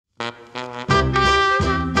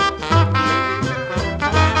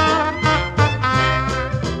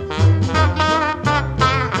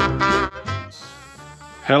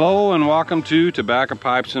Hello and welcome to Tobacco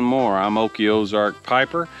Pipes and More. I'm Okie Ozark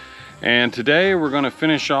Piper, and today we're going to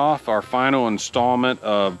finish off our final installment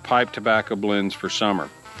of pipe tobacco blends for summer.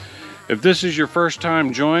 If this is your first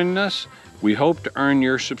time joining us, we hope to earn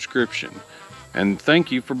your subscription, and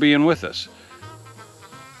thank you for being with us.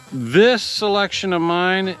 This selection of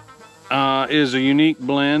mine is a unique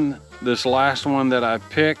blend, this last one that I've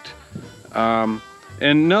picked. And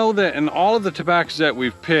know that in all of the tobaccos that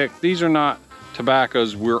we've picked, these are not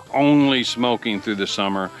tobaccos we're only smoking through the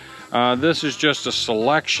summer. This is just a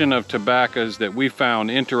selection of tobaccos that we found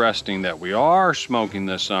interesting that we are smoking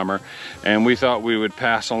this summer, and we thought we would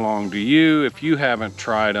pass along to you if you haven't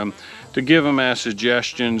tried them, to give them as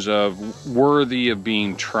suggestions of worthy of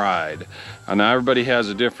being tried. Now everybody has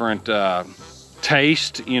a different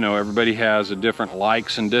taste, you know, everybody has a different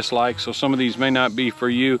likes and dislikes, so some of these may not be for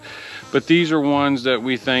you, but these are ones that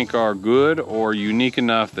we think are good or unique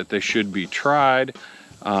enough that they should be tried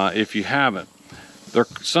if you haven't.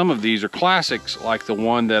 Some of these are classics, like the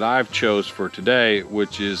one that I've chose for today,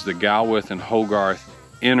 which is the Galwith and Hogarth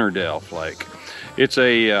Innerdale Flake. It's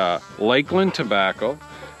a Lakeland tobacco,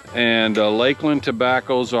 and Lakeland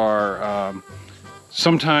tobaccos are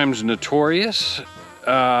sometimes notorious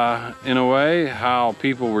in a way, how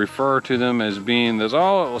people refer to them as being this,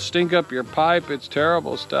 oh, it will stink up your pipe, it's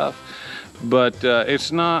terrible stuff. But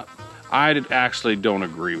it's not. I actually don't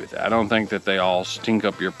agree with that. I don't think that they all stink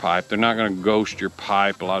up your pipe. They're not going to ghost your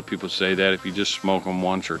pipe. A lot of people say that if you just smoke them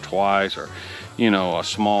once or twice, or, you know, a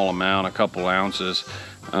small amount, a couple ounces,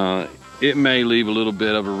 it may leave a little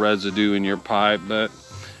bit of a residue in your pipe, but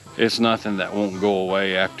it's nothing that won't go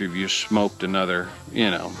away after you've smoked another, you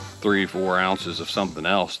know, 3-4 ounces of something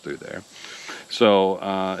else through there. So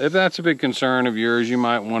if that's a big concern of yours, you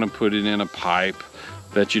might want to put it in a pipe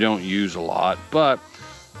that you don't use a lot. But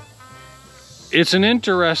it's an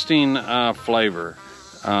interesting flavor,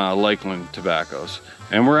 Lakeland tobaccos,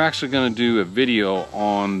 and we're actually going to do a video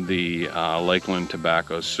on the Lakeland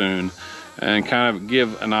tobaccos soon, and kind of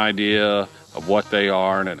give an idea of what they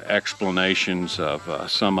are and explanations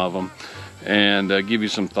of some of them, and give you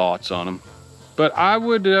some thoughts on them. But I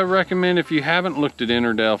would recommend, if you haven't looked at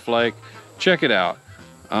Innerdale Flake, check it out.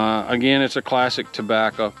 Again, it's a classic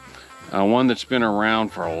tobacco, one that's been around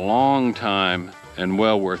for a long time and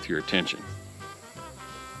well worth your attention.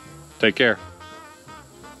 Take care.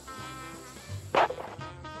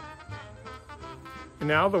 And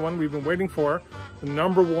now the one we've been waiting for, the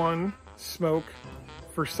 #1 smoke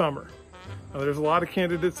for summer. Now, there's a lot of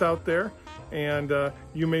candidates out there, and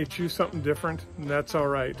you may choose something different, and that's all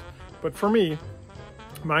right. But for me,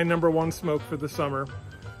 my #1 smoke for the summer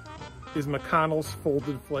is McConnell's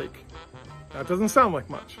Folded Flake. Now, it doesn't sound like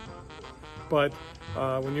much, but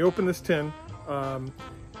when you open this tin,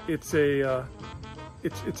 it's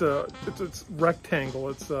rectangle.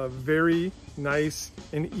 It's very nice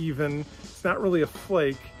and even. It's not really a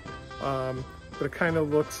flake, but it kind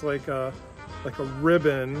of looks like a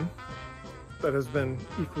ribbon that has been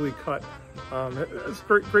equally cut. It's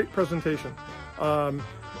great presentation.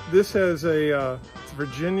 This has it's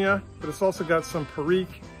Virginia, but it's also got some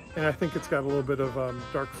Perique, and I think it's got a little bit of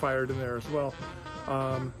dark fired in there as well.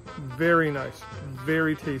 Very nice,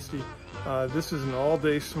 very tasty. This is an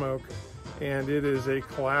all-day smoke, and it is a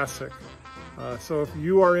classic. So if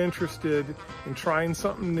you are interested in trying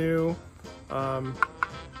something new,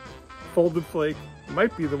 Folded Flake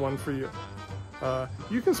might be the one for you.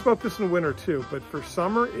 You can smoke this in winter too, but for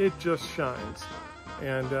summer it just shines,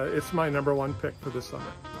 and it's my #1 pick for this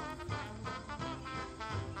summer.